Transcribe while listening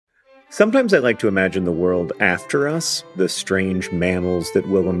Sometimes I like to imagine the world after us, the strange mammals that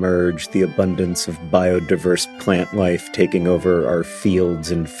will emerge, the abundance of biodiverse plant life taking over our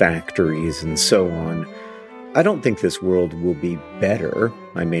fields and factories, and so on. I don't think this world will be better.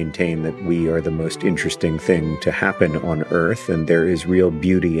 I maintain that we are the most interesting thing to happen on Earth, and there is real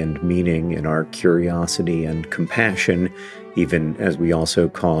beauty and meaning in our curiosity and compassion, even as we also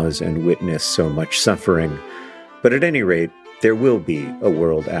cause and witness so much suffering. But at any rate, there will be a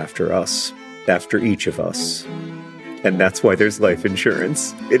world after us, after each of us. And that's why there's life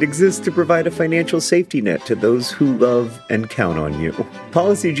insurance. It exists to provide a financial safety net to those who love and count on you.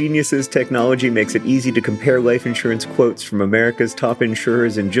 Policy Genius's technology makes it easy to compare life insurance quotes from America's top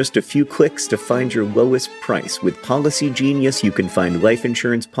insurers in just a few clicks to find your lowest price. With Policy Genius, you can find life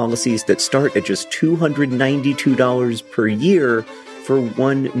insurance policies that start at just $292 per year for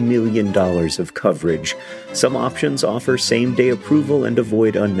 $1 million of coverage. Some options offer same-day approval and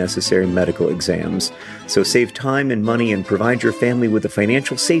avoid unnecessary medical exams. So save time and money and provide your family with a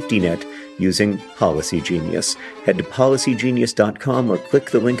financial safety net using Policy Genius. Head to policygenius.com or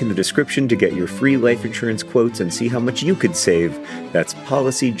click the link in the description to get your free life insurance quotes and see how much you could save. That's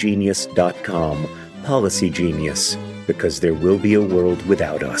policygenius.com. Policy Genius, because there will be a world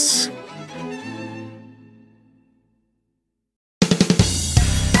without us.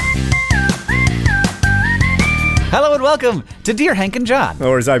 Hello and welcome to Dear Hank and John.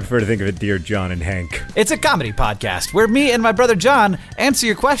 Or as I prefer to think of it, Dear John and Hank. It's a comedy podcast where me and my brother John answer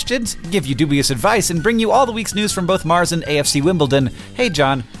your questions, give you dubious advice, and bring you all the week's news from both Mars and AFC Wimbledon. Hey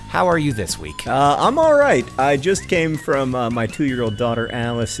John, how are you this week? I'm all right. I just came from my 2-year-old daughter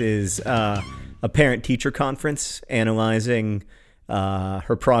Alice's a parent-teacher conference analyzing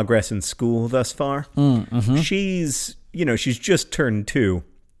her progress in school thus far. She's just turned 2.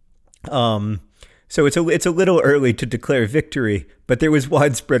 So it's a little early to declare victory, but there was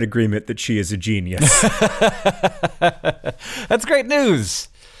widespread agreement that she is a genius. That's great news.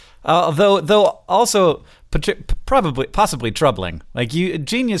 Though also possibly troubling. Like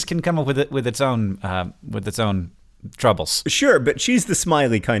genius can come up with its own troubles. Sure, but she's the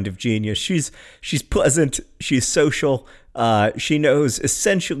smiley kind of genius. She's pleasant. She's social. She knows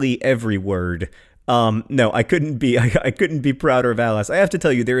essentially every word. No, I couldn't be prouder of Alice. I have to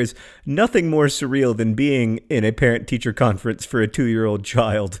tell you, there is nothing more surreal than being in a parent-teacher conference for a 2-year-old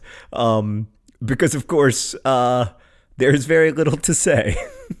child. Because of course, there's very little to say.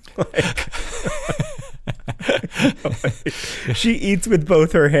 She eats with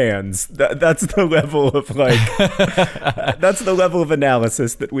both her hands. That's the level of that's the level of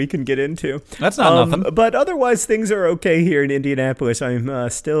analysis that we can get into. That's not nothing. But otherwise, things are okay here in Indianapolis. I'm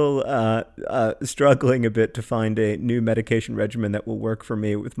still struggling a bit to find a new medication regimen that will work for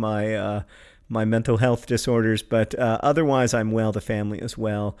me with my my mental health disorders. But otherwise, I'm well. The family as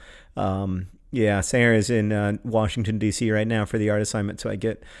well. Yeah, Sarah's in Washington, D.C. right now for the art assignment, so I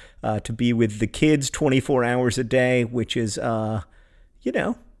get to be with the kids 24 hours a day, which is,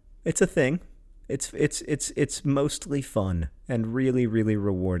 it's a thing. It's mostly fun and really, really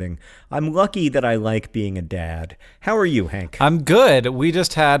rewarding. I'm lucky that I like being a dad. How are you, Hank? I'm good. We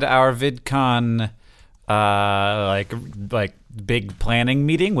just had our VidCon, like big planning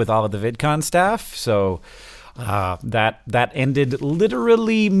meeting with all of the VidCon staff, so... that ended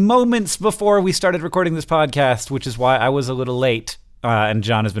literally moments before we started recording this podcast, which is why I was a little late, and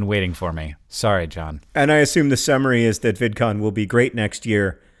John has been waiting for me. Sorry, John. And I assume the summary is that VidCon will be great next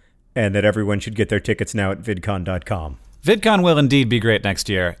year, and that everyone should get their tickets now at vidcon.com. VidCon will indeed be great next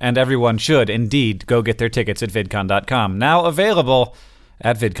year, and everyone should indeed go get their tickets at vidcon.com. Now available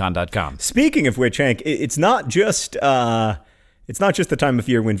at vidcon.com. Speaking of which, Hank, it's not just... It's not just the time of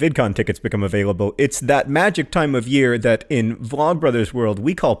year when VidCon tickets become available. It's that magic time of year that in Vlogbrothers world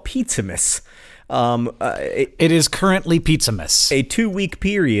we call Pizzamas. It is currently Pizzamas. A 2-week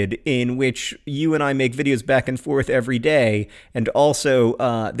period in which you and I make videos back and forth every day. And also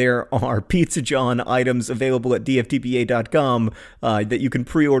there are Pizza John items available at dftba.com that you can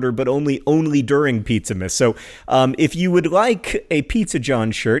pre-order, but only during Pizzamas. So if you would like a Pizza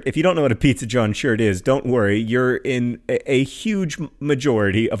John shirt, if you don't know what a Pizza John shirt is, don't worry. You're in a huge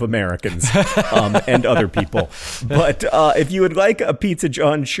majority of Americans and other people. But if you would like a Pizza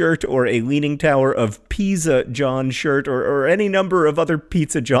John shirt or a Leaning Tower of Pizza John shirt or any number of other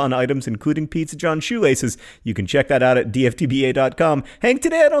Pizza John items, including Pizza John shoelaces, you can check that out at dftba.com. Hank,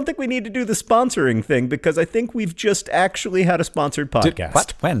 today I don't think we need to do the sponsoring thing because I think we've just actually had a sponsored podcast.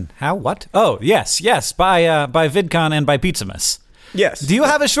 What? When? How? What? Oh, yes. By VidCon and by Pizzamas. Yes. Do you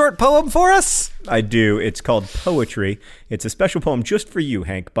have a short poem for us? I do. It's called Poetry. It's a special poem just for you,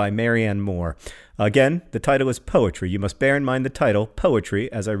 Hank, by Marianne Moore. Again, the title is poetry. You must bear in mind the title,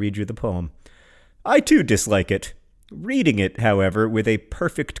 poetry, as I read you the poem. I too dislike it. Reading it, however, with a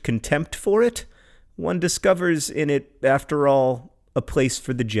perfect contempt for it, one discovers in it, after all, a place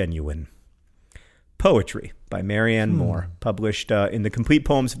for the genuine. Poetry by Marianne Moore, published in the Complete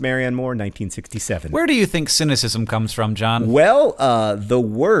Poems of Marianne Moore, 1967. Where do you think cynicism comes from, John? Well, the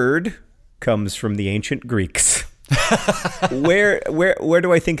word comes from the ancient Greeks. Where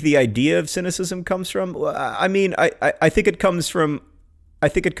do I think the idea of cynicism comes from? I mean, I think it comes from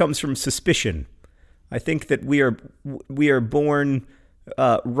suspicion. I think that we are born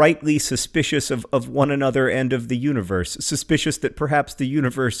rightly suspicious of one another and of the universe, suspicious that perhaps the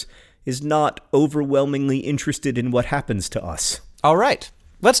universe is not overwhelmingly interested in what happens to us. All right.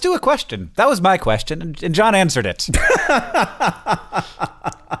 Let's do a question. That was my question, and John answered it.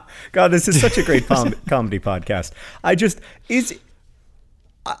 God, this is such a great comedy podcast. I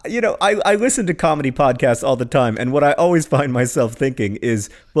listen to comedy podcasts all the time, and what I always find myself thinking is,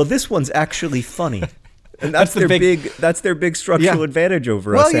 well, this one's actually funny. And that's their big structural advantage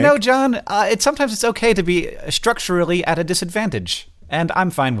over us. Well, you know, John, sometimes it's okay to be structurally at a disadvantage. And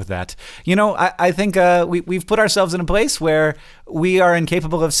I'm fine with that. You know, I think we've put ourselves in a place where we are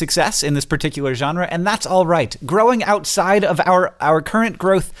incapable of success in this particular genre, and that's all right. Growing outside of our current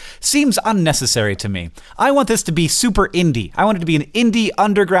growth seems unnecessary to me. I want this to be super indie. I want it to be an indie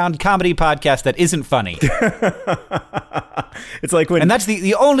underground comedy podcast that isn't funny. It's like when, and that's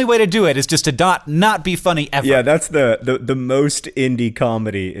the only way to do it is just to not be funny ever. Yeah, that's the most indie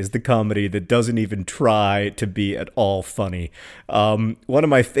comedy is the comedy that doesn't even try to be at all funny. One of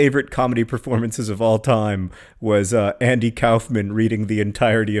my favorite comedy performances of all time was Andy Kaufman reading the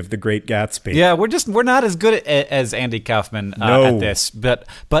entirety of The Great Gatsby. Yeah, we're not as good as Andy Kaufman at this, but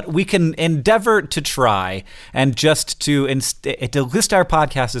we can endeavor to try and just to list our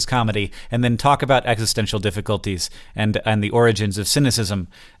podcast as comedy and then talk about existential difficulties and the origins of cynicism,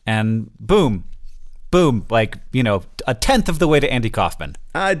 and boom, like, you know, a tenth of the way to Andy Kaufman.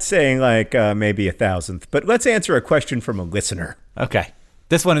 I'd say like maybe 1,000th, but let's answer a question from a listener. Okay.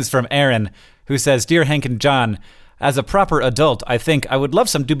 This one is from Aaron, who says, Dear Hank and John, as a proper adult, I think I would love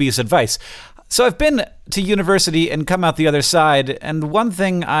some dubious advice. So I've been to university and come out the other side, and one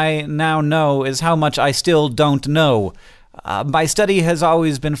thing I now know is how much I still don't know. My study has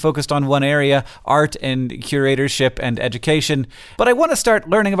always been focused on one area, art and curatorship and education, but I want to start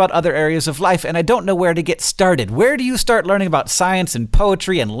learning about other areas of life, and I don't know where to get started. Where do you start learning about science and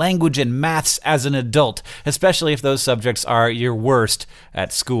poetry and language and maths as an adult, especially if those subjects are your worst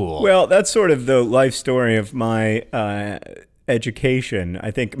at school? Well, that's sort of the life story of my education.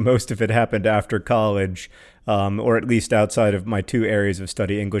 I think most of it happened after college. Or at least outside of my two areas of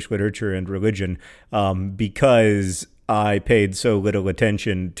study, English literature and religion, because I paid so little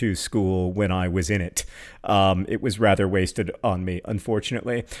attention to school when I was in it. It was rather wasted on me,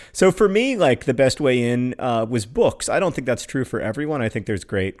 unfortunately. So for me, like, the best way in was books. I don't think that's true for everyone. I think there's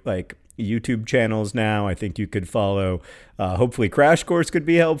great, like, YouTube channels now. I think you could follow, hopefully Crash Course could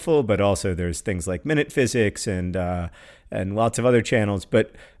be helpful, but also there's things like Minute Physics and lots of other channels.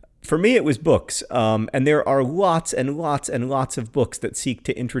 But for me, it was books, and there are lots and lots and lots of books that seek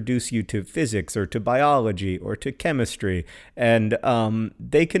to introduce you to physics or to biology or to chemistry, and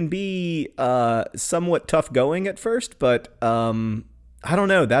they can be somewhat tough going at first, but I don't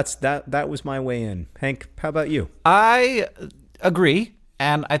know. That was my way in. Hank, how about you? I agree,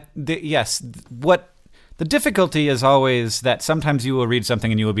 and yes, what the difficulty is always that sometimes you will read something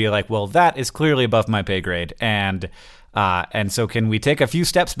and you will be like, well, that is clearly above my pay grade, and so can we take a few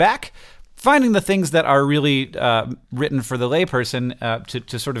steps back? Finding the things that are really written for the layperson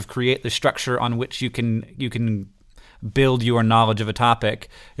to sort of create the structure on which you can build your knowledge of a topic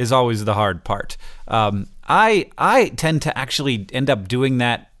is always the hard part. I tend to actually end up doing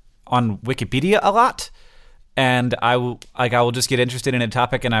that on Wikipedia a lot. And I will just get interested in a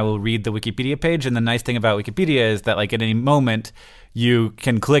topic and I will read the Wikipedia page. And the nice thing about Wikipedia is that, like, at any moment you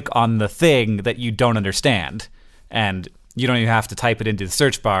can click on the thing that you don't understand. And you don't even have to type it into the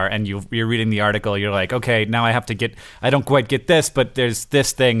search bar, and you're reading the article. You're like, okay, now I don't quite get this, but there's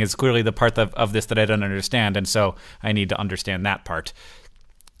this thing is clearly the part of this that I don't understand, and so I need to understand that part.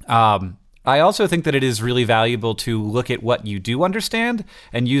 I also think that it is really valuable to look at what you do understand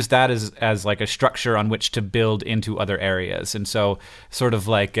and use that as like a structure on which to build into other areas. And so sort of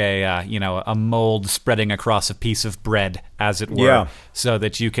like a mold spreading across a piece of bread, as it were, so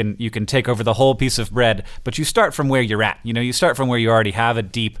that you can take over the whole piece of bread, but you start from where you're at. You start from where you already have a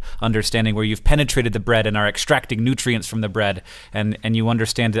deep understanding, where you've penetrated the bread and are extracting nutrients from the bread, and you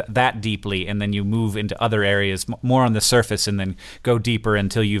understand that deeply, and then you move into other areas more on the surface and then go deeper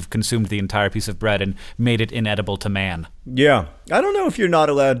until you've consumed the entire piece of bread and made it inedible to man. Yeah. I don't know if you're not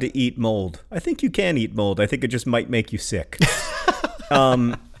allowed to eat mold. I think you can eat mold. I think it just might make you sick.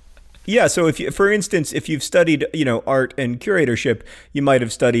 Yeah, so if you, for instance, if you've studied, art and curatorship, you might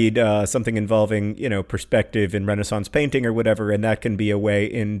have studied something involving, perspective in Renaissance painting or whatever, and that can be a way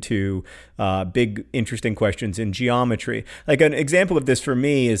into big, interesting questions in geometry. Like an example of this for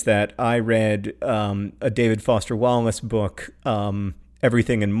me is that I read a David Foster Wallace book,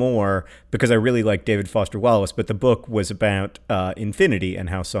 Everything and More, because I really like David Foster Wallace, but the book was about infinity and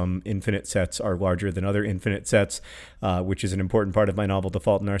how some infinite sets are larger than other infinite sets, which is an important part of my novel, The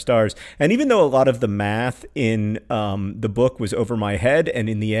Fault in Our Stars. And even though a lot of the math in the book was over my head, and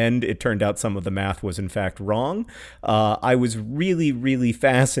in the end it turned out some of the math was in fact wrong, I was really, really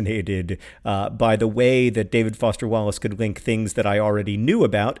fascinated by the way that David Foster Wallace could link things that I already knew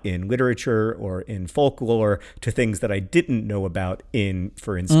about in literature or in folklore to things that I didn't know about in,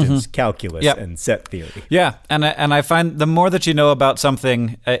 for instance, calculus and set theory. Yeah, and I find the more that you know about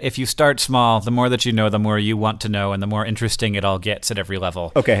something, if you start small, the more that you know, the more you want to know, and the more interesting it all gets at every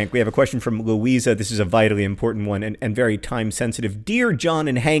level. Okay, Hank, we have a question from Louisa. This is a vitally important one and very time-sensitive. Dear John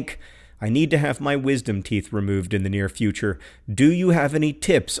and Hank, I need to have my wisdom teeth removed in the near future. Do you have any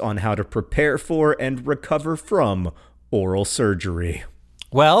tips on how to prepare for and recover from oral surgery?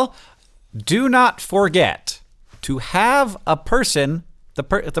 Well, do not forget to have a person, the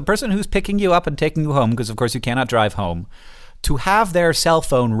person who's picking you up and taking you home, because of course you cannot drive home, to have their cell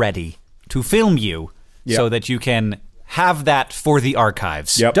phone ready to film you so that you can have that for the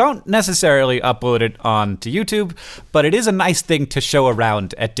archives. Don't necessarily upload it onto YouTube, but it is a nice thing to show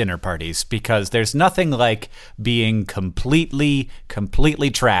around at dinner parties, because there's nothing like being completely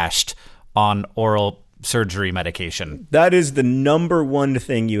trashed on oral surgery medication. That is the number one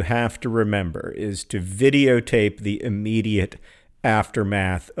thing you have to remember, is to videotape the immediate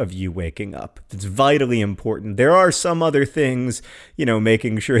aftermath of you waking up. It's vitally important. There are some other things,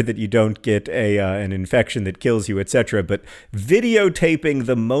 making sure that you don't get an infection that kills you, etc. But videotaping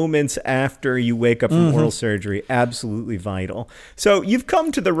the moments after you wake up from oral surgery, absolutely vital. So you've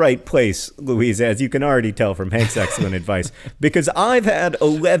come to the right place, Louisa, as you can already tell from Hank's excellent advice, because I've had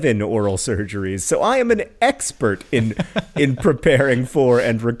 11 oral surgeries. So I am an expert in preparing for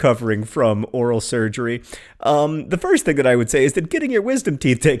and recovering from oral surgery. The first thing that I would say is that getting your wisdom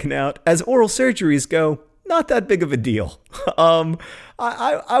teeth taken out, as oral surgeries go, not that big of a deal.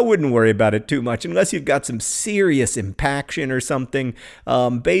 I wouldn't worry about it too much unless you've got some serious impaction or something.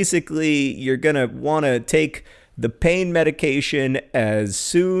 Basically, you're going to want to take the pain medication as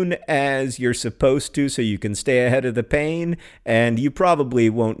soon as you're supposed to so you can stay ahead of the pain, and you probably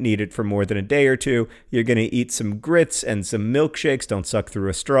won't need it for more than a day or two. You're going to eat some grits and some milkshakes. Don't suck through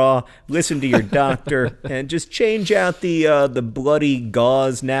a straw. Listen to your doctor and just change out the bloody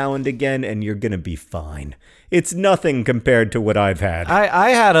gauze now and again, and you're going to be fine. It's nothing compared to what I've had. I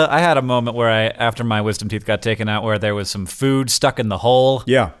had a moment where after my wisdom teeth got taken out, where there was some food stuck in the hole.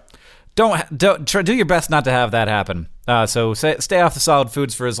 Yeah. Don't do your best not to have that happen. So stay off the solid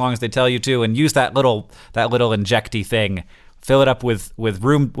foods for as long as they tell you to, and use that little injecty thing. Fill it up with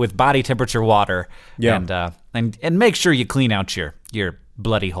body temperature water. Yeah. And make sure you clean out your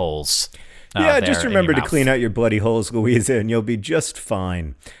bloody holes. Just remember to clean out your bloody holes, Louisa, and you'll be just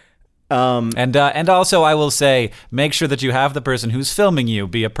fine. And also I will say, make sure that you have the person who's filming you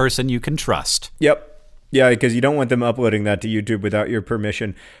be a person you can trust. Yep. Yeah, because you don't want them uploading that to YouTube without your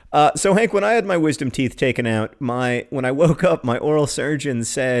permission. So, Hank, when I had my wisdom teeth taken out, when I woke up, my oral surgeon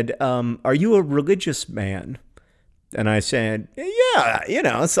said, "Are you a religious man?" And I said,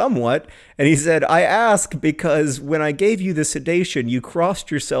 "Yeah, somewhat." And he said, "I ask because when I gave you the sedation, you crossed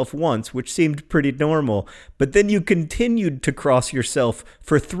yourself once, which seemed pretty normal, but then you continued to cross yourself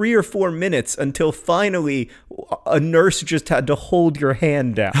for 3 or 4 minutes until finally a nurse just had to hold your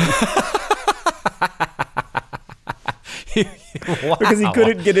hand down." Wow. Because he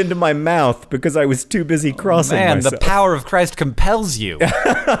couldn't get into my mouth because I was too busy crossing myself. The power of Christ compels you.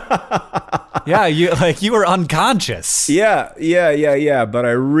 Yeah, you were unconscious. Yeah. But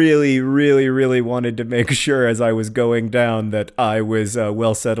I really, really, really wanted to make sure as I was going down that I was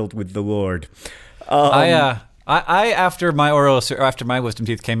well settled with the Lord. I after my wisdom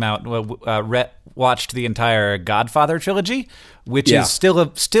teeth came out, watched the entire Godfather trilogy, which is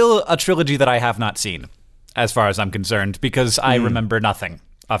still a trilogy that I have not seen, as far as I'm concerned, because I remember nothing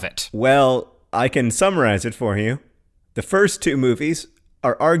of it. Well, I can summarize it for you. The first 2 movies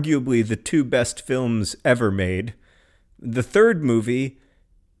are arguably the 2 best films ever made. The third movie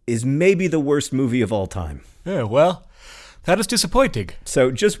is maybe the worst movie of all time. Yeah, well, that is disappointing.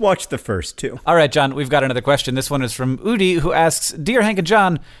 So just watch the first 2. All right, John, we've got another question. This one is from Udi, who asks, "Dear Hank and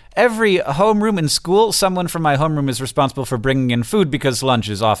John, every homeroom in school, someone from my homeroom is responsible for bringing in food because lunch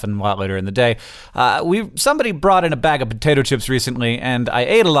is often a lot later in the day. Somebody brought in a bag of potato chips recently, and I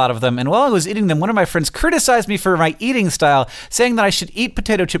ate a lot of them. And while I was eating them, one of my friends criticized me for my eating style, saying that I should eat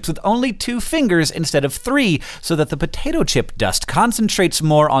potato chips with only 2 fingers instead of 3, so that the potato chip dust concentrates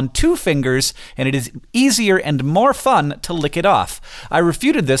more on 2 fingers, and it is easier and more fun to lick it off. I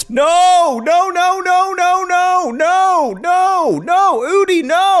refuted this. No, Udi,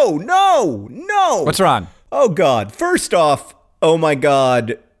 no. What's wrong? Oh, God. First off, oh, my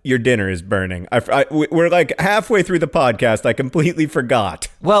God, your dinner is burning. We're like halfway through the podcast. I completely forgot.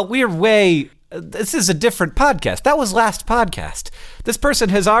 Well, this is a different podcast. That was last podcast. This person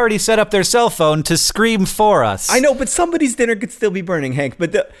has already set up their cell phone to scream for us. I know, but somebody's dinner could still be burning, Hank.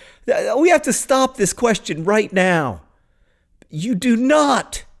 But we have to stop this question right now. You do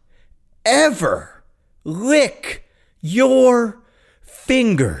not ever lick your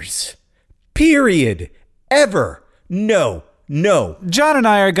fingers. Period. Ever. No. John and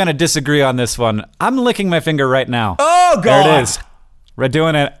I are going to disagree on this one. I'm licking my finger right now. Oh, God. There it is. We're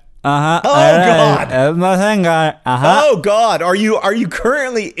doing it. Oh, God. My finger. Oh, God. Are you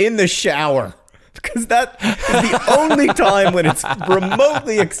currently in the shower? Because that is the only time when it's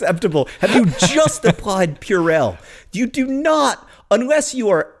remotely acceptable. Have you just applied Purell? You do not, unless you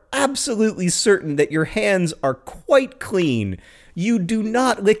are absolutely certain that your hands are quite clean, you do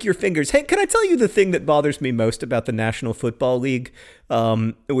not lick your fingers. Hey, can I tell you the thing that bothers me most about the National Football League,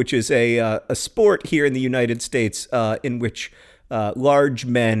 which is a sport here in the United States in which large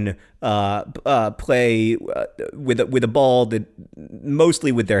men play with a ball that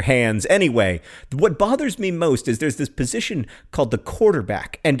mostly with their hands. Anyway, what bothers me most is there's this position called the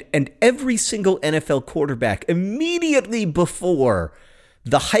quarterback, and every single NFL quarterback immediately before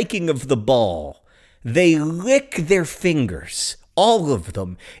the hiking of the ball, they lick their fingers. All of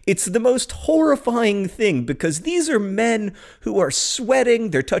them. It's the most horrifying thing because these are men who are sweating.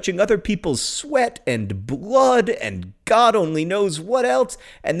 They're touching other people's sweat and blood and God only knows what else.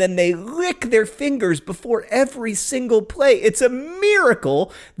 And then they lick their fingers before every single play. It's a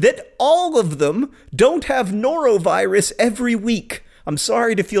miracle that all of them don't have norovirus every week. I'm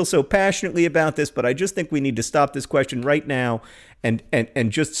sorry to feel so passionately about this, but I just think we need to stop this question right now and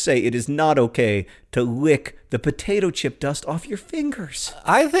just say it is not okay to lick the potato chip dust off your fingers.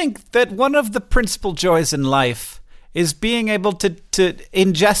 I think that one of the principal joys in life is being able to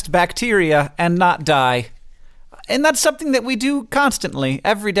ingest bacteria and not die. And that's something that we do constantly,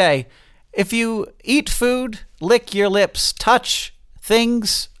 every day. If you eat food, lick your lips, touch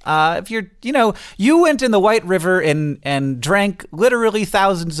things. If you went in the White River and drank literally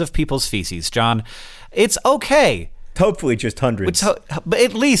thousands of people's feces, John. It's okay. Hopefully just hundreds. But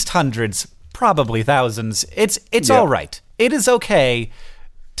at least hundreds, probably thousands. It's all right. It is okay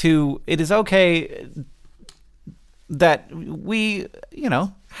that we,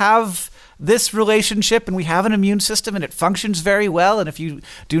 have this relationship and we have an immune system and it functions very well. And if you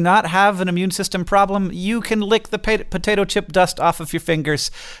do not have an immune system problem, you can lick the potato chip dust off of your fingers.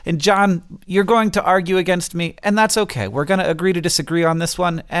 And John, you're going to argue against me, and that's okay. We're going to agree to disagree on this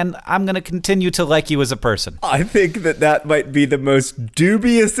one, and I'm going to continue to like you as a person. I think that might be the most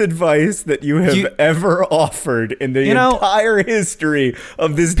dubious advice that you have ever offered in the entire history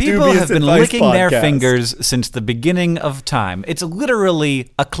of this people dubious have been advice licking podcast. Their fingers since the beginning of time. It's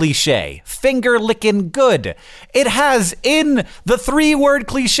literally a cliche. Finger licking good. It has in the 3-word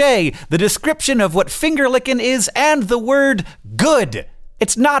cliche the description of what finger licking is and the word good.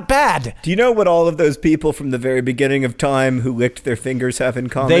 It's not bad. Do you know what all of those people from the very beginning of time who licked their fingers have in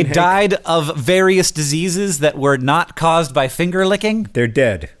common? They Hank? died of various diseases that were not caused by finger licking. They're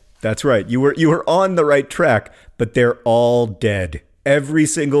dead. That's right. You were on the right track, but they're all dead. Every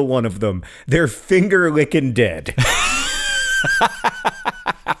single one of them. They're finger licking dead.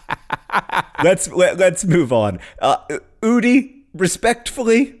 Let's move on. Udi,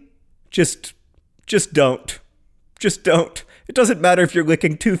 respectfully, just don't. Just don't. It doesn't matter if you're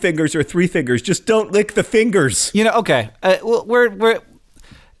licking 2 fingers or 3 fingers. Just don't lick the fingers. Okay.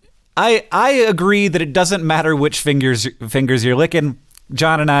 I agree that it doesn't matter which fingers you're licking.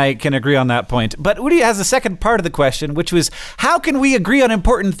 John and I can agree on that point. But Udi has a second part of the question, which was, how can we agree on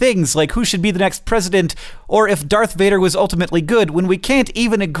important things like who should be the next president or if Darth Vader was ultimately good when we can't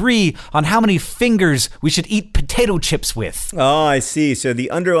even agree on how many fingers we should eat potato chips with? Oh, I see. So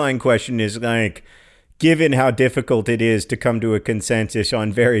the underlying question is like, given how difficult it is to come to a consensus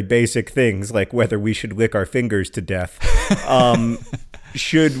on very basic things like whether we should lick our fingers to death,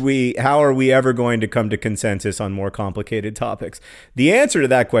 how are we ever going to come to consensus on more complicated topics? The answer to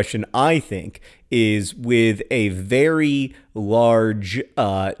that question, I think, is with a very large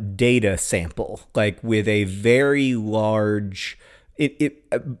data sample, like with a very large,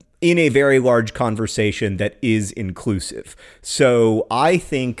 in a very large conversation that is inclusive. So I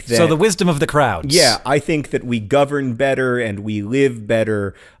think that... So the wisdom of the crowds. Yeah, I think that we govern better and we live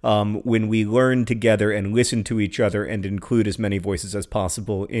better when we learn together and listen to each other and include as many voices as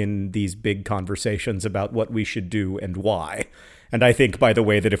possible in these big conversations about what we should do and why. And I think, by the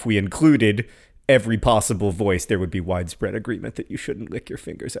way, that if we included every possible voice, there would be widespread agreement that you shouldn't lick your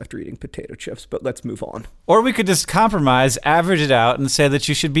fingers after eating potato chips. But let's move on. Or we could just compromise, average it out, and say that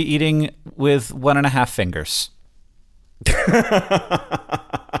you should be eating with 1.5 fingers.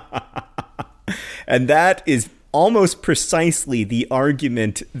 And that is almost precisely the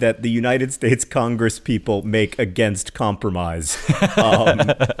argument that the United States Congress people make against compromise.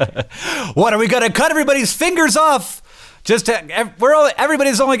 What, are we going to cut everybody's fingers off?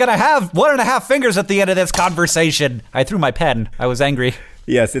 Everybody's only going to have 1.5 fingers at the end of this conversation. I threw my pen. I was angry.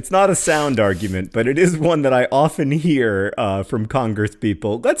 Yes, it's not a sound argument, but it is one that I often hear from Congress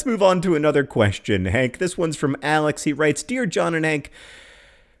people. Let's move on to another question, Hank. This one's from Alex. He writes, Dear John and Hank,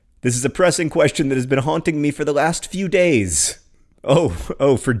 this is a pressing question that has been haunting me for the last few days. Oh,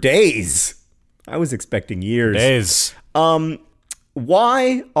 for days. I was expecting years. Days.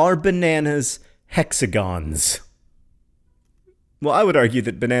 Why are bananas hexagons? Well, I would argue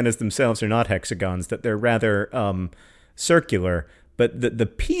that bananas themselves are not hexagons, that they're rather circular, but the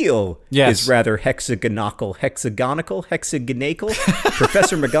peel is rather hexagonical. Hexagonical?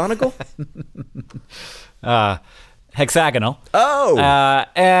 Professor McGonagall? Hexagonal. Oh!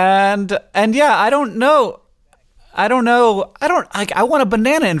 And yeah, I don't know. I want a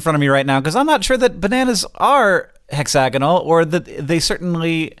banana in front of me right now because I'm not sure that bananas are hexagonal, or that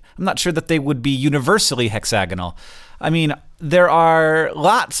I'm not sure that they would be universally hexagonal. I mean, there are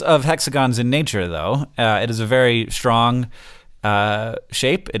lots of hexagons in nature, though. It is a very strong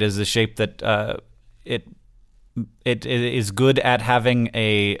shape. It is a shape that it is good at having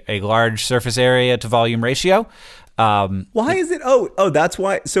a large surface area to volume ratio. Why is it? Oh, that's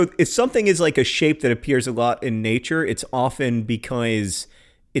why. So if something is like a shape that appears a lot in nature, it's often because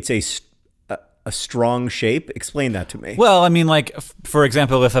it's a strong shape. Explain that to me. Well, I mean, like, for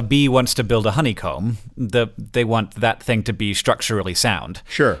example, if a bee wants to build a honeycomb, they want that thing to be structurally sound.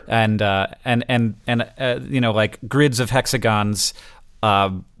 Sure. And like grids of hexagons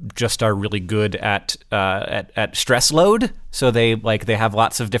just are really good at stress load. So they have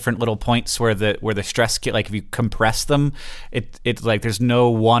lots of different little points where the stress, like if you compress them, it's like there's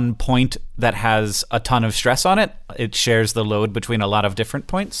no one point that has a ton of stress on it. It shares the load between a lot of different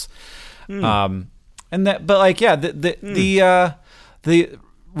points. The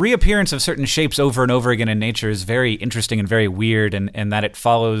reappearance of certain shapes over and over again in nature is very interesting and very weird, and that it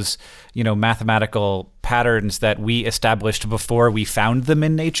follows, mathematical patterns that we established before we found them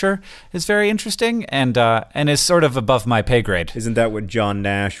in nature is very interesting and is sort of above my pay grade. Isn't that what John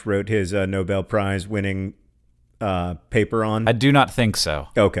Nash wrote his Nobel Prize winning paper on? I do not think so.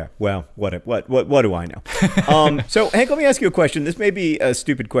 Okay, well, what do I know? So, Hank, let me ask you a question. This may be a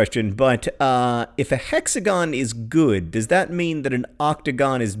stupid question, but if a hexagon is good, does that mean that an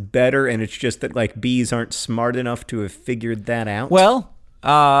octagon is better, and it's just that like bees aren't smart enough to have figured that out? Well,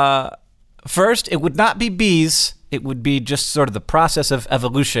 first, it would not be bees. It would be just sort of the process of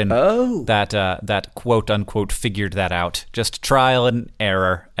evolution that quote unquote figured that out. Just trial and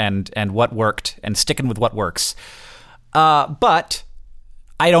error and what worked and sticking with what works. But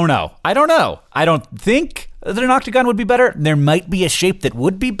I don't know. I don't think that an octagon would be better. There might be a shape that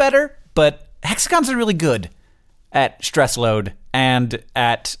would be better, but hexagons are really good at stress load and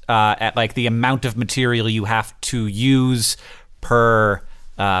at like the amount of material you have to use per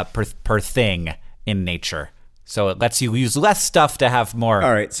thing in nature. So it lets you use less stuff to have more.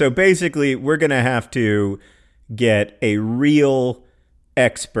 All right. So basically, we're going to have to get a real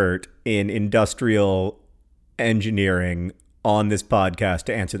expert in industrial engineering on this podcast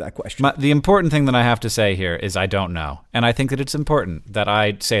to answer that question. The important thing that I have to say here is I don't know. And I think that it's important that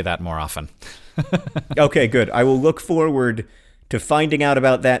I say that more often. Okay, good. I will look forward to finding out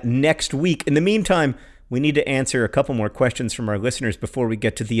about that next week. In the meantime, we need to answer a couple more questions from our listeners before we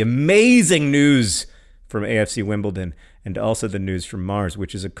get to the amazing news from AFC Wimbledon, and also the news from Mars,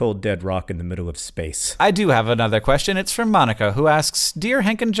 which is a cold, dead rock in the middle of space. I do have another question. It's from Monica, who asks, Dear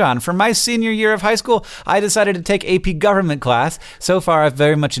Hank and John, for my senior year of high school, I decided to take AP Government class. So far, I've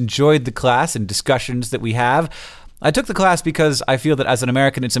very much enjoyed the class and discussions that we have. I took the class because I feel that as an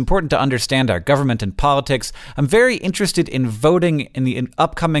American, it's important to understand our government and politics. I'm very interested in voting in the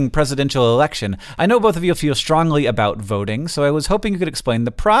upcoming presidential election. I know both of you feel strongly about voting, so I was hoping you could explain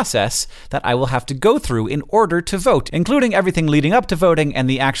the process that I will have to go through in order to vote, including everything leading up to voting and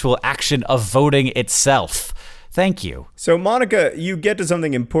the actual action of voting itself. Thank you. So, Monica, you get to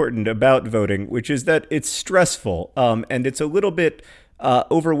something important about voting, which is that it's stressful, and it's a little bit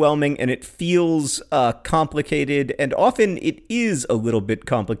overwhelming, and it feels complicated, and often it is a little bit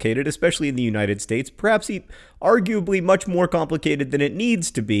complicated, especially in the United States, perhaps arguably much more complicated than it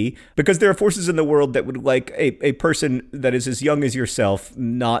needs to be, because there are forces in the world that would like a person that is as young as yourself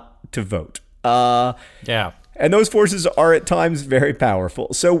not to vote. Yeah. And those forces are at times very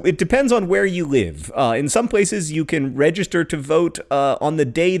powerful. So it depends on where you live. In some places, you can register to vote on the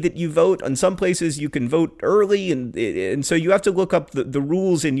day that you vote. In some places, you can vote early. And so you have to look up the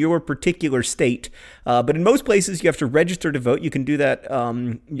rules in your particular state. But in most places, you have to register to vote. You can do that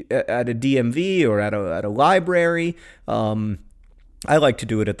at a DMV or at a library. I like to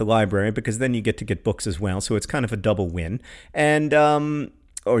do it at the library because then you get to get books as well. So it's kind of a double win. And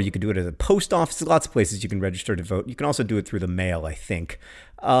or you could do it at a post office. Lots of places you can register to vote. You can also do it through the mail, I think.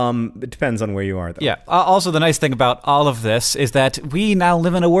 It depends on where you are, though. Yeah. Also, the nice thing about all of this is that we now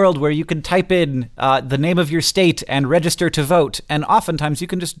live in a world where you can type in the name of your state and register to vote. And oftentimes you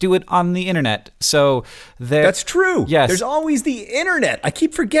can just do it on the internet. So that's true. Yes. There's always the internet. I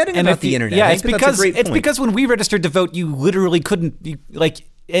keep forgetting about the internet. Yeah, I think that's a great point. It's because when we registered to vote, you literally couldn't,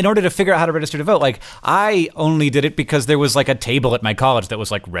 in order to figure out how to register to vote, I only did it because there was a table at my college that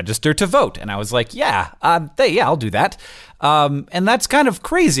was register to vote. And I was like, I'll do that. And that's kind of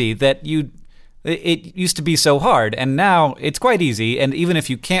crazy that it used to be so hard, and now it's quite easy. And even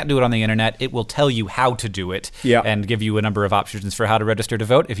if you can't do it on the internet, it will tell you how to do it and give you a number of options for how to register to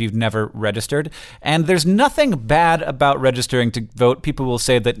vote if you've never registered. And there's nothing bad about registering to vote. People will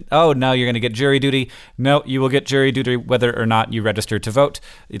say that, oh, no, you're going to get jury duty. No, you will get jury duty whether or not you register to vote.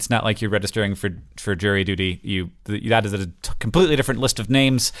 It's not like you're registering for jury duty. That is a completely different list of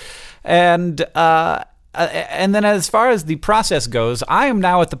names. And then as far as the process goes, I am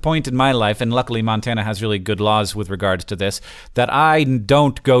now at the point in my life, and luckily Montana has really good laws with regards to this, that I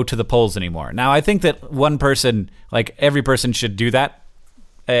don't go to the polls anymore. Now, I think that one person, every person should do that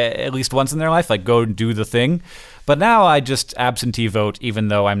at least once in their life, go and do the thing. But now I just absentee vote, even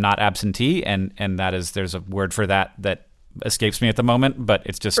though I'm not absentee, and there's a word for that escapes me at the moment, but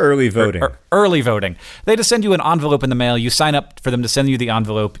it's just early voting. Early voting. They just send you an envelope in the mail. You sign up for them to send you the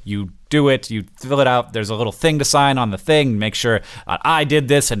envelope. You do it. You fill it out. There's a little thing to sign on the thing. Make sure I did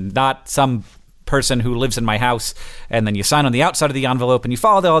this and not some person who lives in my house. And then you sign on the outside of the envelope and you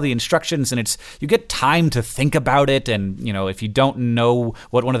follow all the instructions, and you get time to think about it. And if you don't know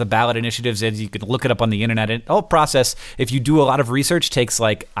what one of the ballot initiatives is, you can look it up on the internet. And the whole process, if you do a lot of research, takes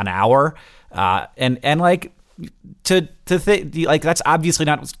an hour. That's obviously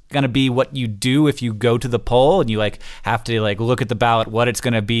not going to be what you do if you go to the poll and you have to look at the ballot, what it's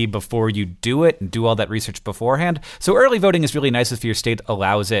going to be before you do it, and do all that research beforehand. So early voting is really nice if your state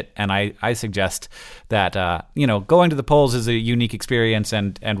allows it, and I suggest that going to the polls is a unique experience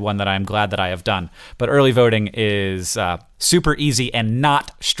and one that I'm glad that I have done. But early voting is super easy and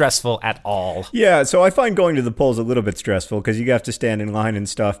not stressful at all. Yeah, so I find going to the polls a little bit stressful because you have to stand in line and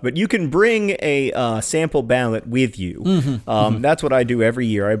stuff, but you can bring a sample ballot with you. That's what I do every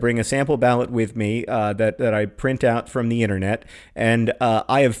year. I bring a sample ballot with me that I print out from the internet, and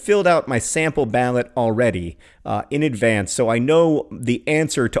I have filled out my sample ballot already in advance, so I know the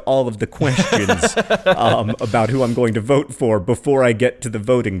answer to all of the questions about who I'm going to vote for before I get to the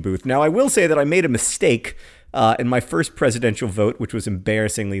voting booth. Now, I will say that I made a mistake in my first presidential vote, which was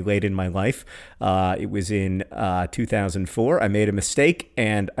embarrassingly late in my life. It was in 2004. I made a mistake,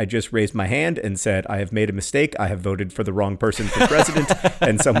 and I just raised my hand and said, I have made a mistake. I have voted for the wrong person for president.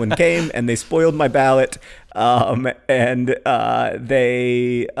 And someone came, and they spoiled my ballot. And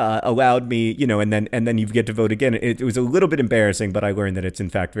they allowed me, and then you get to vote again. It was a little bit embarrassing, but I learned that it's in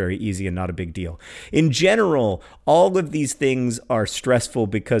fact very easy and not a big deal. In general, all of these things are stressful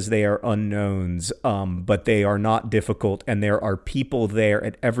because they are unknowns, but they are not difficult, and there are people there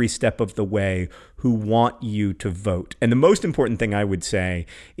at every step of the way who want you to vote. And the most important thing I would say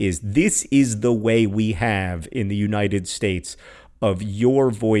is this is the way we have in the United States of your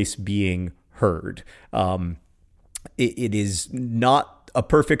voice being heard. It is not a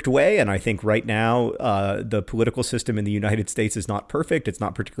perfect way. And I think right now, the political system in the United States is not perfect. It's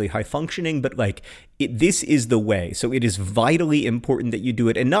not particularly high functioning, but like this is the way. So it is vitally important that you do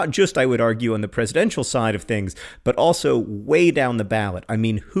it. And not just, I would argue, on the presidential side of things, but also way down the ballot. I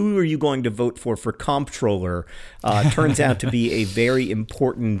mean, who are you going to vote for comptroller? Turns out to be a very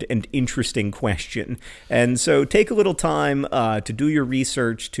important and interesting question. And so take a little time to do your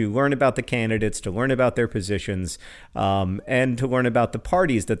research, to learn about the candidates, to learn about their positions, and to learn about the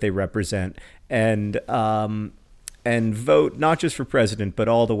parties that they represent, and vote not just for president, but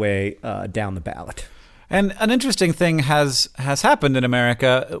all the way down the ballot. And an interesting thing has happened in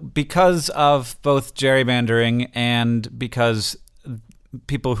America because of both gerrymandering and because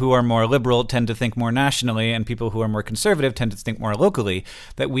people who are more liberal tend to think more nationally and people who are more conservative tend to think more locally,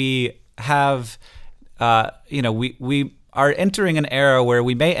 that we have, we are entering an era where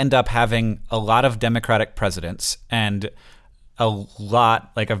we may end up having a lot of Democratic presidents and a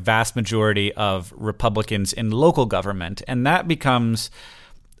vast majority of Republicans in local government. And that becomes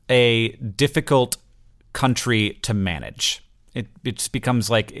a difficult country to manage. It just becomes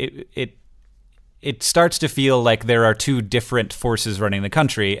like it starts to feel like there are two different forces running the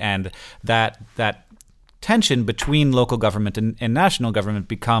country, and that tension between local government and national government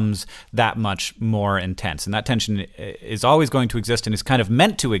becomes that much more intense. And that tension is always going to exist and is kind of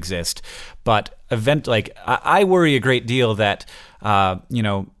meant to exist. But I worry a great deal that,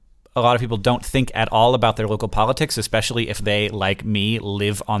 a lot of people don't think at all about their local politics, especially if they, like me,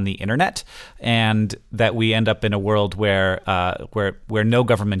 live on the internet, and that we end up in a world where no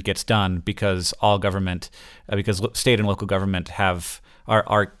government gets done because because state and local government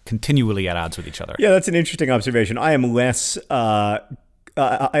are continually at odds with each other. Yeah, that's an interesting observation. I am less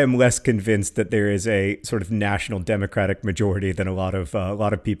convinced that there is a sort of national Democratic majority than a lot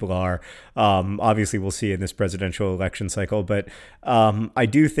of people are. Obviously, we'll see in this presidential election cycle, but I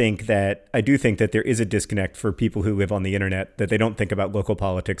do think that there is a disconnect for people who live on the internet, that they don't think about local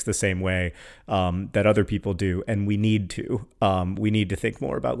politics the same way that other people do, and we need to. We need to think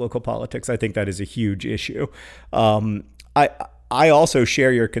more about local politics. I think that is a huge issue. I also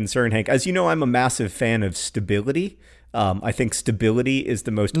share your concern, Hank. As you know, I'm a massive fan of stability. I think stability is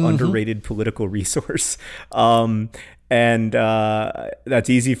the most underrated political resource. And that's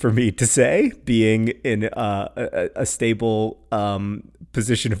easy for me to say, being in a stable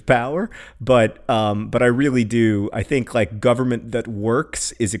position of power. But I really do. I think like government that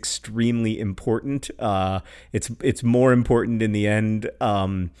works is extremely important. It's more important in the end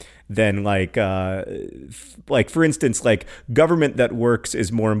than for instance, like government that works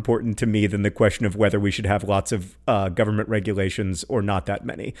is more important to me than the question of whether we should have lots of government regulations or not that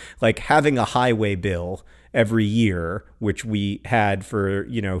many. Like having a highway bill every year, which we had for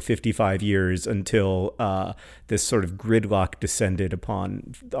 55 years until this sort of gridlock descended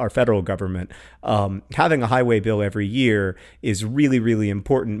upon our federal government. Having a highway bill every year is really, really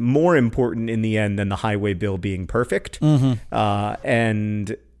important. More important in the end than the highway bill being perfect.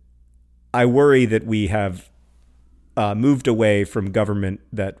 And I worry that we have moved away from government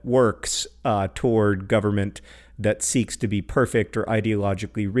that works toward government that seeks to be perfect or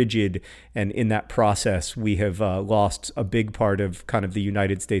ideologically rigid. And in that process, we have lost a big part of kind of the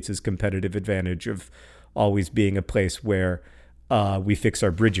United States' competitive advantage of always being a place where we fix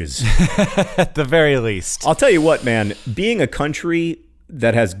our bridges. At the very least. I'll tell you what, man, being a country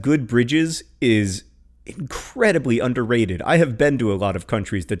that has good bridges is incredibly underrated. I have been to a lot of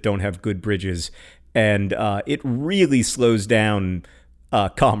countries that don't have good bridges, and it really slows down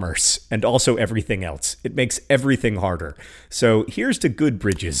commerce and also everything else. It makes everything harder. So here's to good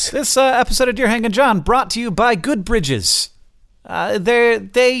bridges. This episode of Dear Hank and John brought to you by Good Bridges.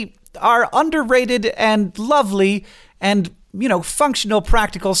 They are underrated and lovely and, functional,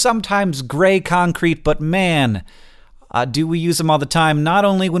 practical, sometimes gray concrete, but man, do we use them all the time, not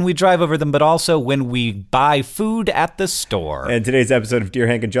only when we drive over them, but also when we buy food at the store. And today's episode of Dear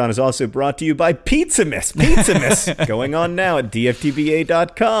Hank and John is also brought to you by Pizzamas. Pizzamas, going on now at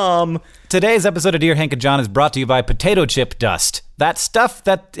dftba.com. Today's episode of Dear Hank and John is brought to you by potato chip dust. That stuff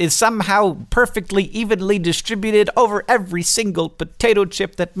that is somehow perfectly evenly distributed over every single potato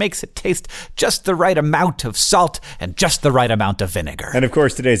chip that makes it taste just the right amount of salt and just the right amount of vinegar. And of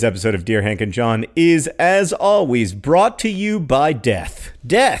course, today's episode of Dear Hank and John is, as always, brought to you by death.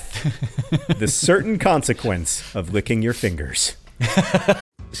 Death, the certain consequence of licking your fingers.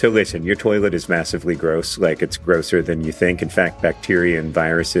 So listen, your toilet is massively gross, like it's grosser than you think. In fact, bacteria and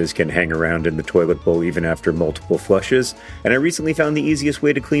viruses can hang around in the toilet bowl even after multiple flushes. And I recently found the easiest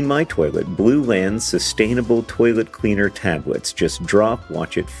way to clean my toilet, Blue Land's sustainable toilet cleaner tablets. Just drop,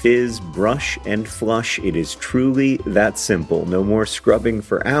 watch it fizz, brush, and flush. It is truly that simple. No more scrubbing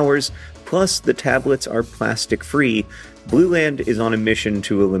for hours. Plus, the tablets are plastic-free. Blue Land is on a mission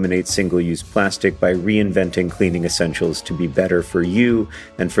to eliminate single-use plastic by reinventing cleaning essentials to be better for you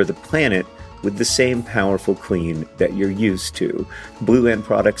and for the planet with the same powerful clean that you're used to. Blue Land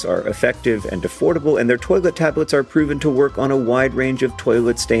products are effective and affordable, and their toilet tablets are proven to work on a wide range of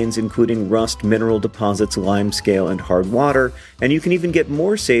toilet stains, including rust, mineral deposits, limescale, and hard water. And you can even get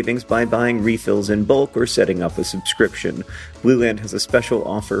more savings by buying refills in bulk or setting up a subscription. Blue Land has a special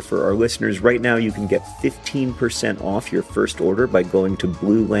offer for our listeners. Right now, you can get 15% off your first order by going to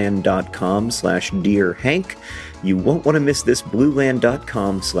blueland.com/DearHank. You won't want to miss this,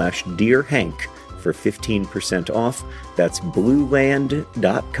 blueland.com/DearHank for 15% off. That's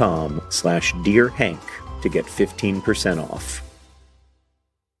blueland.com/DearHank to get 15% off.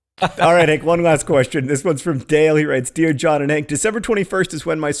 All right, Hank, one last question. This one's from Dale. He writes, Dear John and Hank, December 21st is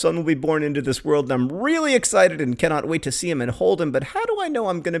when my son will be born into this world, and I'm really excited and cannot wait to see him and hold him, but how do I know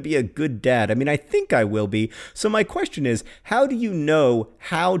I'm going to be a good dad? I mean, I think I will be. So my question is, how do you know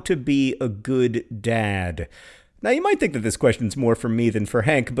how to be a good dad? Now, you might think that this question's more for me than for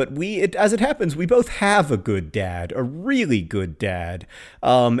Hank, but as it happens, we both have a good dad, a really good dad.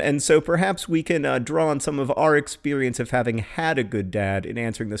 And so perhaps we can draw on some of our experience of having had a good dad in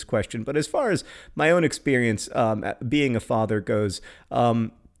answering this question. But as far as my own experience being a father goes,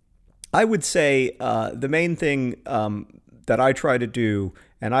 I would say the main thing that I try to do,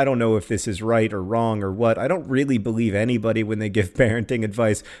 and I don't know if this is right or wrong or what. I don't really believe anybody when they give parenting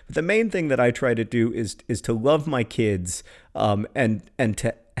advice. But the main thing that I try to do is to love my kids and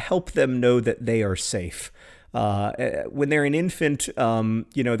to help them know that they are safe. When they're an infant,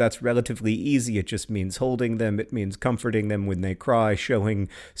 that's relatively easy. It just means holding them. It means comforting them when they cry, showing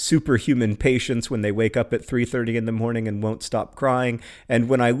superhuman patience when they wake up at 3:30 in the morning and won't stop crying. And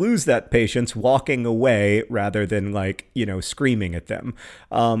when I lose that patience, walking away rather than screaming at them.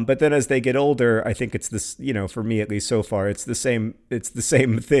 But then as they get older, I think it's this, for me, at least so far, it's the same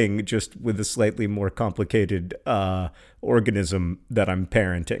thing, just with a slightly more complicated, organism that I'm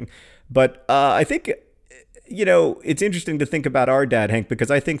parenting. But, I think, it's interesting to think about our dad, Hank,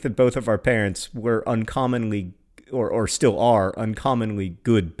 because I think that both of our parents were uncommonly, or still are, uncommonly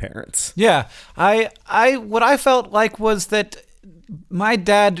good parents. Yeah. What I felt like was that my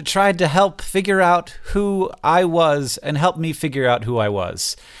dad tried to help figure out who I was and help me figure out who I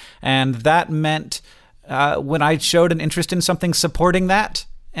was. And that meant when I showed an interest in something, supporting that.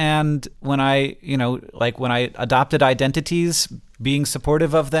 And when I adopted identities, being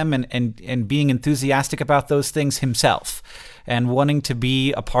supportive of them and being enthusiastic about those things himself and wanting to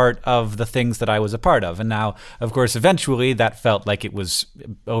be a part of the things that I was a part of. And now, of course, eventually that felt like it was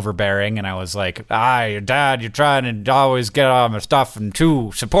overbearing. And I was like, your dad, you're trying to always get all my stuff and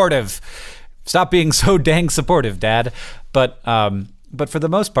too supportive. Stop being so dang supportive, Dad. But for the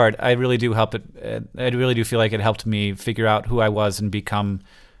most part, I really do help it. I really do feel like it helped me figure out who I was and become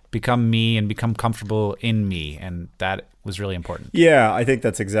me and become comfortable in me. And that was really important. Yeah, I think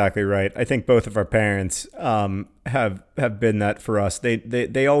that's exactly right. I think both of our parents have been that for us.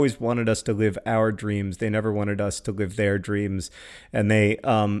 They always wanted us to live our dreams. They never wanted us to live their dreams. And they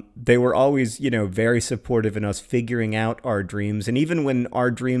were always, very supportive in us figuring out our dreams. And even when our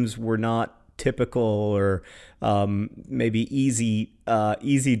dreams were not typical or maybe easy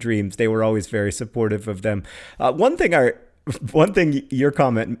dreams, they were always very supportive of them. One thing your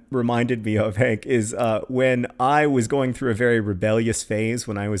comment reminded me of, Hank, is when I was going through a very rebellious phase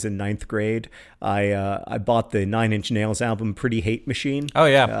when I was in 9th grade, I bought the Nine Inch Nails album Pretty Hate Machine. Oh,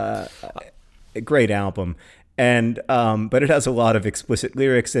 yeah. A great album. And but it has a lot of explicit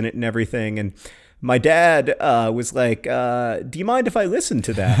lyrics in it and everything. And my dad was like, "Do you mind if I listen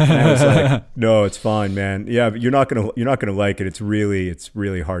to that?" And I was like, "No, it's fine, man. Yeah, but you're not gonna like it. It's really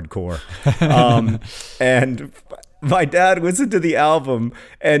hardcore." And my dad listened to the album,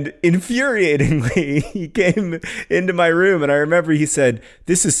 and infuriatingly, he came into my room, and I remember he said,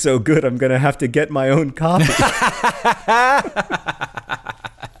 "This is so good, I'm gonna have to get my own copy."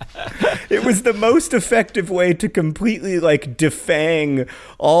 It was the most effective way to completely defang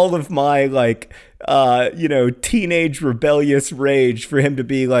all of my teenage rebellious rage, for him to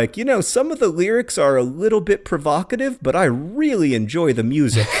be like, some of the lyrics are a little bit provocative, but I really enjoy the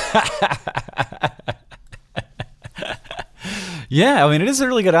music. Yeah, I mean, it is a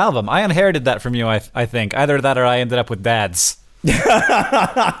really good album. I inherited that from you, I think. Either that or I ended up with Dad's.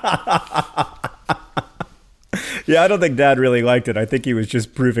 Yeah, I don't think Dad really liked it. I think he was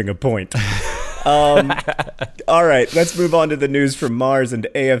just proving a point. All right, let's move on to the news from Mars and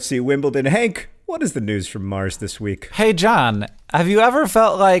AFC Wimbledon. Hank, what is the news from Mars this week? Hey, John, have you ever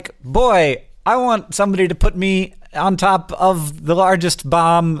felt like, boy, I want somebody to put me on top of the largest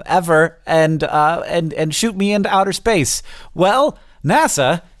bomb ever and shoot me into outer space? Well,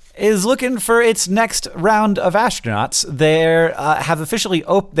 NASA is looking for its next round of astronauts.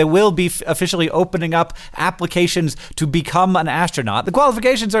 They will be officially opening up applications to become an astronaut. The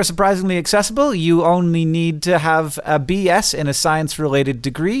qualifications are surprisingly accessible. You only need to have a BS in a science-related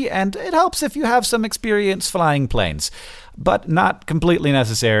degree, and it helps if you have some experience flying planes, but not completely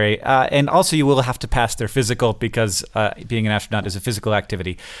necessary. And also you will have to pass their physical because being an astronaut is a physical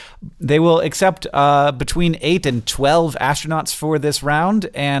activity. They will accept between 8 and 12 astronauts for this round,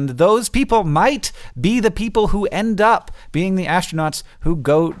 and those people might be the people who end up being the astronauts who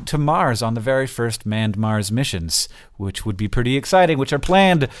go to Mars on the very first manned Mars missions, which would be pretty exciting, which are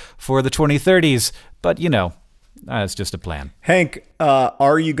planned for the 2030s. But, it's just a plan. Hank,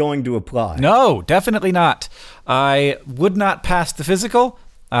 are you going to apply? No, definitely not. I would not pass the physical.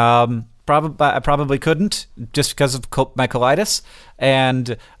 I probably couldn't just because of my colitis.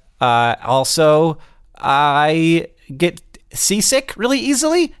 And also, I get seasick really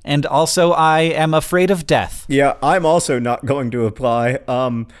easily. And also, I am afraid of death. Yeah, I'm also not going to apply.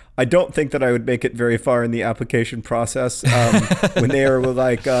 I don't think that I would make it very far in the application process. When they were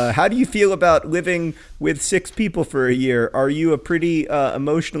like, how do you feel about living with 6 people for a year? Are you a pretty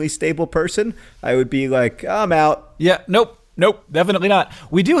emotionally stable person? I would be like, I'm out. Yeah, nope, definitely not.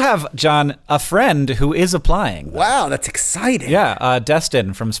 We do have, John, a friend who is applying. Wow, that's exciting. Yeah,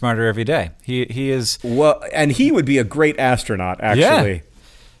 Destin from Smarter Every Day. He is... Well, and he would be a great astronaut, actually. Yeah.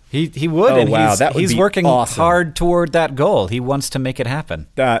 He would, and wow, that would he's be working awesome. hard toward that goal. He wants to make it happen.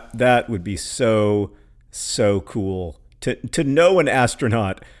 That would be so cool. To know an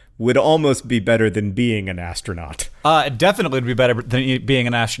astronaut would almost be better than being an astronaut. It definitely would be better than being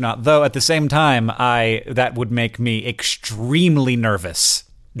an astronaut, though at the same time, that would make me extremely nervous.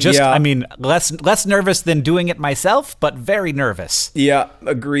 Less nervous than doing it myself, but very nervous. Yeah,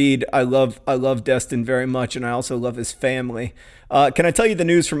 agreed. I love Destin very much, and I also love his family. Can I tell you the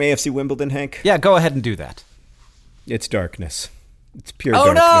news from AFC Wimbledon, Hank? Yeah, go ahead and do that. It's darkness. It's pure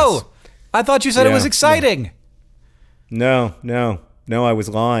darkness. darkness. No! I thought you said it was exciting. No, I was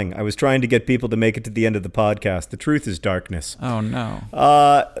lying. I was trying to get people to make it to the end of the podcast. The truth is darkness. Oh, no.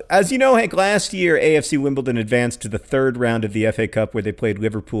 As you know, Hank, last year, AFC Wimbledon advanced to the 3rd round of the FA Cup, where they played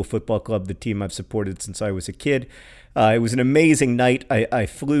Liverpool Football Club, the team I've supported since I was a kid. It was an amazing night. I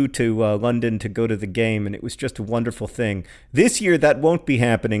flew to London to go to the game, and it was just a wonderful thing. This year, that won't be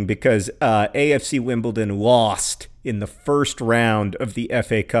happening because AFC Wimbledon lost in the first round of the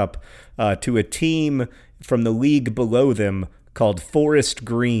FA Cup to a team from the league below them called Forest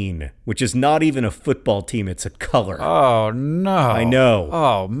Green, which is not even a football team. It's a color. Oh, no. I know.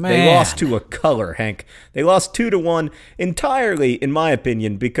 Oh, man. They lost to a color, Hank. They lost 2-1 entirely, in my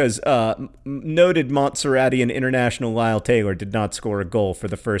opinion, because noted Montserratian international Lyle Taylor did not score a goal for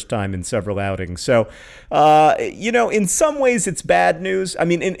the first time in several outings. So, in some ways it's bad news. I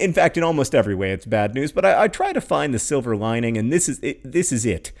mean, in fact, in almost every way it's bad news, but I try to find the silver lining, and this is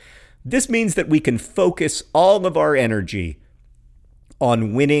it. This means that we can focus all of our energy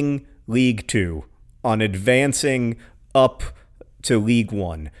on winning League 2, on advancing up to League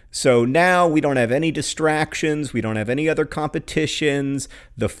 1. So now we don't have any distractions. We don't have any other competitions.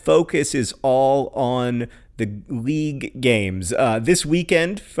 The focus is all on the league games. This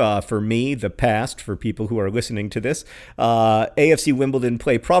weekend, for me, the past, for people who are listening to this, AFC Wimbledon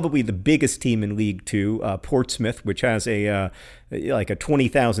play probably the biggest team in League 2, Portsmouth, which has a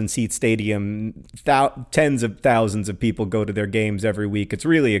 20,000 seat stadium. Tens of thousands of people go to their games every week. It's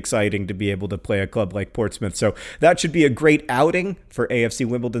really exciting to be able to play a club like Portsmouth. So that should be a great outing for AFC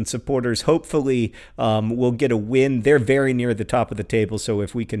Wimbledon supporters. Hopefully we'll get a win. They're very near the top of the table. So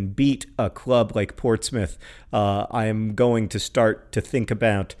if we can beat a club like Portsmouth, I am going to start to thinking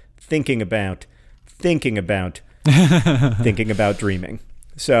about dreaming.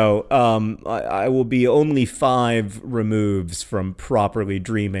 So I will be only 5 removes from properly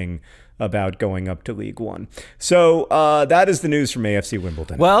dreaming about going up to League 1. So that is the news from AFC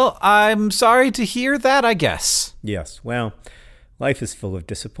Wimbledon. Well, I'm sorry to hear that, I guess. Yes. Well, Life is full of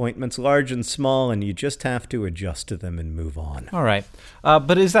disappointments, large and small, and you just have to adjust to them and move on. All right.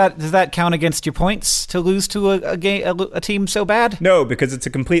 But does that count against your points to lose to a team so bad? No, because it's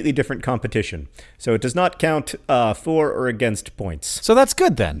a completely different competition. So it does not count for or against points. So that's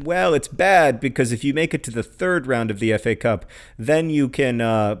good then. Well, it's bad because if you make it to the third round of the FA Cup, then you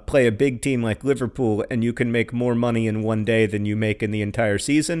can play a big team like Liverpool and you can make more money in one day than you make in the entire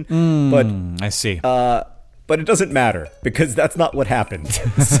season. But I see. But it doesn't matter because that's not what happened.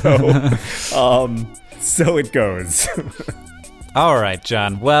 So it goes. All right,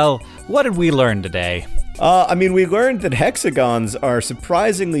 John. Well, what did we learn today? We learned that hexagons are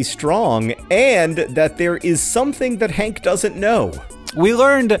surprisingly strong and that there is something that Hank doesn't know. We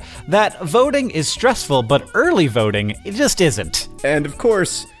learned that voting is stressful, but early voting, it just isn't. And of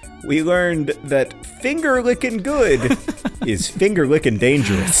course, we learned that finger-licking good is finger-licking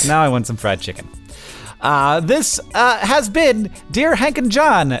dangerous. Now I want some fried chicken. This has been Dear Hank and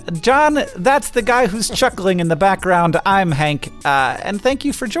John. John, that's the guy who's chuckling in the background. I'm Hank, and thank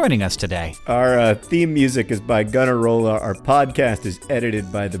you for joining us today. Our theme music is by Gunnarolla. Our podcast is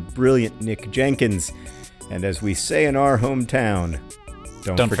edited by the brilliant Nick Jenkins. And as we say in our hometown,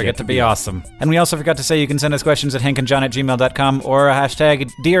 don't forget to be awesome. And we also forgot to say you can send us questions at hankandjohn@gmail.com or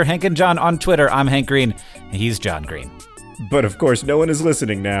hashtag Dear Hank and John on Twitter. I'm Hank Green, and he's John Green. But of course, no one is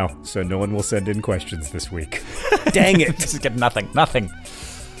listening now, so no one will send in questions this week. Dang it! Just get nothing. All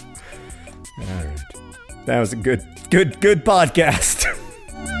right. That was a good podcast.